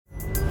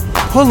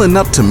Pulling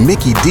up to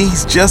Mickey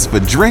D's just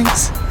for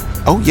drinks?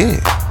 Oh yeah,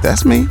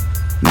 that's me.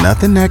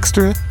 Nothing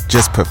extra,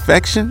 just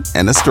perfection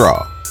and a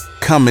straw.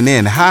 Coming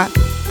in hot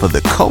for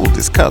the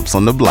coldest cups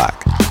on the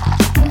block.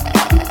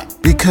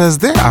 Because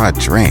there are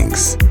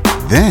drinks.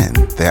 Then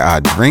there are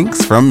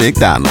drinks from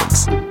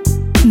McDonald's.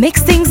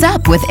 Mix things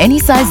up with any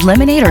size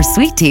lemonade or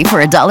sweet tea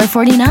for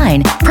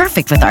 $1.49.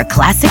 Perfect with our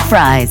classic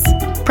fries.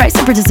 Price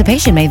and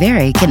participation may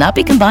vary. Cannot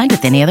be combined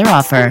with any other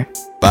offer.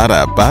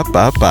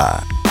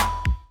 Ba-da-ba-ba-ba.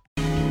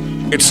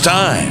 It's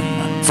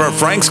time for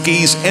Frank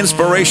Ski's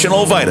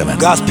Inspirational Vitamin.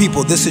 God's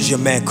people, this is your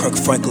man Kirk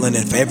Franklin,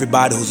 and for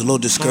everybody who's a little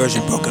discouraged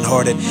and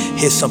brokenhearted,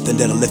 here's something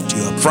that'll lift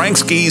you up. Frank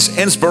Ski's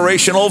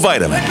Inspirational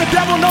Vitamin. Let the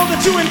devil know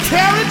that you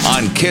encouraged.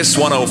 On KISS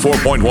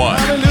 104.1.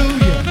 Hallelujah.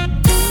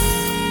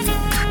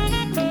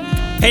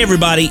 Hey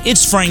everybody,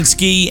 it's Frank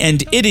Ski,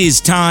 and it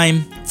is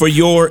time for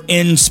your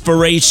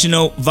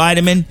Inspirational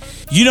Vitamin.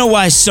 You know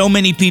why so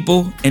many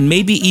people, and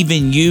maybe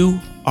even you,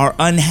 are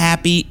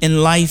unhappy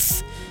in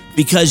life?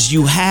 Because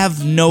you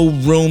have no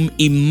room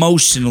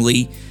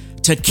emotionally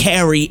to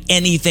carry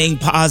anything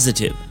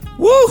positive.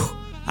 Woo!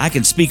 I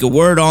can speak a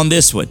word on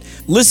this one.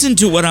 Listen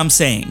to what I'm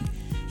saying.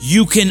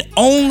 You can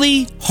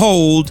only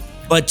hold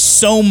but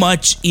so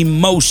much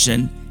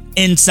emotion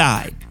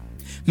inside.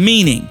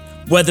 Meaning,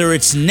 whether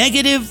it's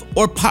negative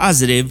or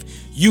positive,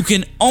 you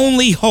can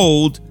only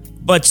hold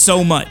but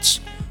so much.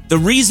 The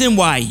reason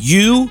why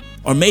you,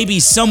 or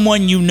maybe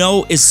someone you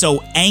know, is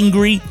so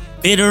angry,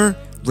 bitter,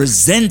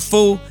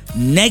 resentful,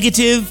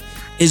 negative,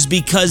 is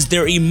because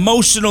their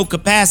emotional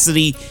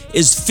capacity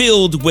is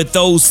filled with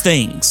those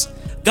things.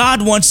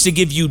 God wants to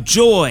give you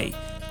joy,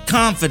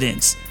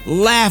 confidence,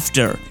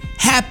 laughter,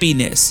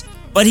 happiness,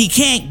 but He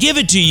can't give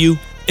it to you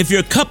if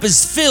your cup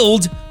is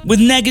filled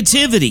with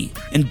negativity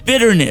and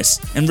bitterness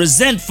and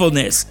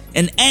resentfulness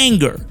and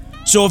anger.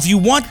 So if you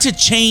want to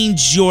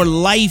change your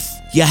life,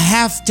 you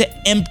have to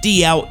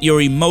empty out your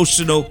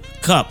emotional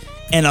cup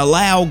and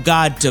allow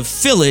God to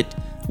fill it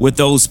with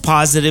those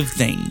positive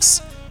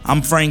things.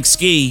 I'm Frank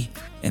Ski,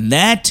 and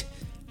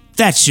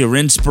that's your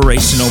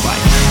Inspirational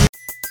Vitamin.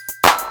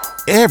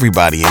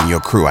 Everybody in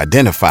your crew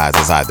identifies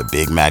as either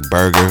Big Mac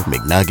Burger,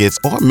 McNuggets,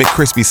 or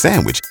McCrispy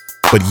Sandwich.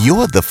 But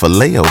you're the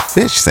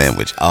Filet-O-Fish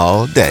Sandwich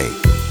all day.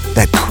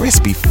 That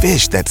crispy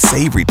fish, that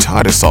savory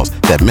tartar sauce,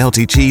 that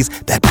melty cheese,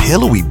 that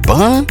pillowy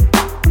bun.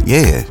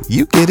 Yeah,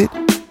 you get it.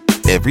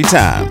 Every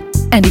time.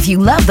 And if you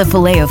love the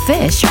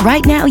Filet-O-Fish,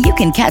 right now you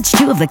can catch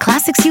two of the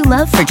classics you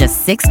love for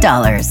just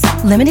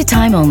 $6. Limited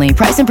time only.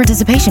 Price and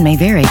participation may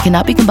vary.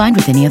 Cannot be combined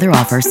with any other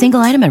offer. Single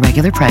item at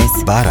regular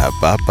price.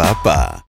 Ba-da-ba-ba-ba.